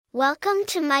Welcome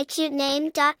to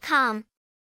mycutename.com.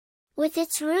 With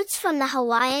its roots from the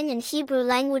Hawaiian and Hebrew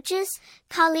languages,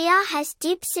 Kalia has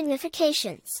deep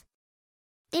significations.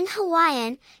 In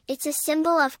Hawaiian, it's a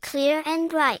symbol of clear and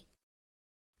bright.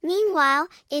 Meanwhile,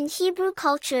 in Hebrew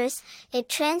cultures, it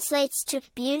translates to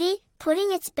beauty,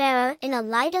 putting its bearer in a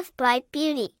light of bright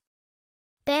beauty.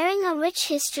 Bearing a rich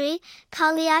history,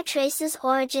 Kalia traces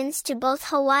origins to both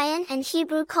Hawaiian and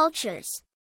Hebrew cultures.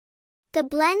 The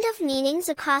blend of meanings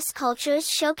across cultures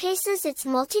showcases its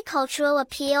multicultural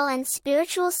appeal and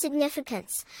spiritual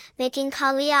significance, making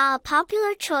Kalia a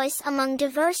popular choice among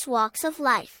diverse walks of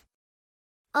life.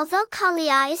 Although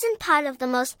Kalia isn't part of the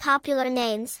most popular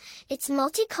names, its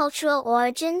multicultural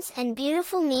origins and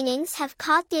beautiful meanings have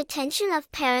caught the attention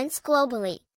of parents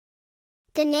globally.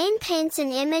 The name paints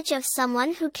an image of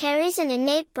someone who carries an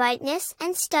innate brightness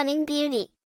and stunning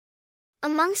beauty.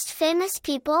 Amongst famous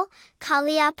people,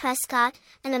 Kalia Prescott,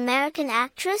 an American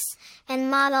actress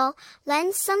and model,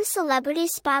 lends some celebrity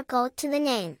sparkle to the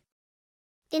name.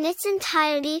 In its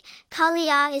entirety,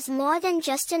 Kalia is more than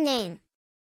just a name.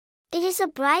 It is a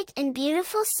bright and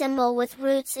beautiful symbol with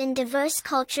roots in diverse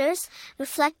cultures,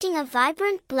 reflecting a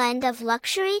vibrant blend of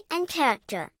luxury and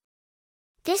character.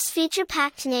 This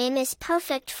feature-packed name is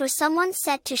perfect for someone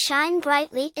set to shine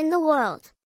brightly in the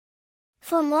world.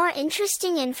 For more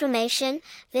interesting information,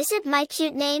 visit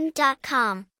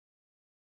mycutename.com.